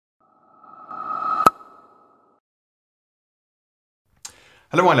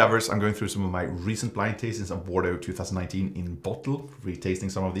Hello wine lovers, I'm going through some of my recent blind tastings of Bordeaux 2019 in bottle, retasting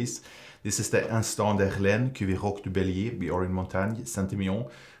some of these. This is the Instant d'Herlaine Cuvée Roc du Bélier, Bélier in Montagne, Emilion,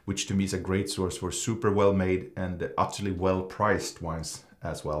 which to me is a great source for super well made and utterly well priced wines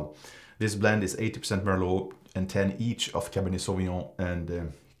as well. This blend is 80% Merlot and 10 each of Cabernet Sauvignon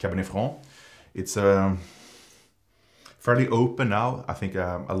and Cabernet Franc. It's fairly open now. I think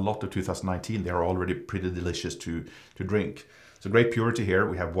a lot of 2019, they are already pretty delicious to drink. So great purity here.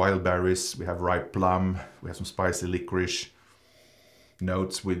 We have wild berries, we have ripe plum, we have some spicy licorice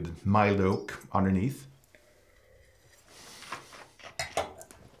notes with mild oak underneath.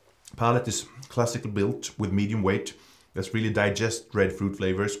 Palate is classically built with medium weight. Let's really digest red fruit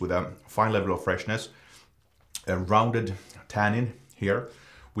flavors with a fine level of freshness. A rounded tannin here.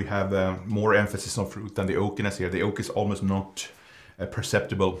 We have more emphasis on fruit than the oakiness here. The oak is almost not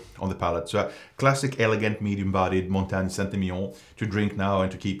perceptible on the palate. So a classic, elegant, medium-bodied Montagne Emilion to drink now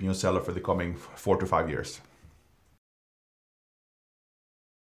and to keep in your cellar for the coming 4 to 5 years.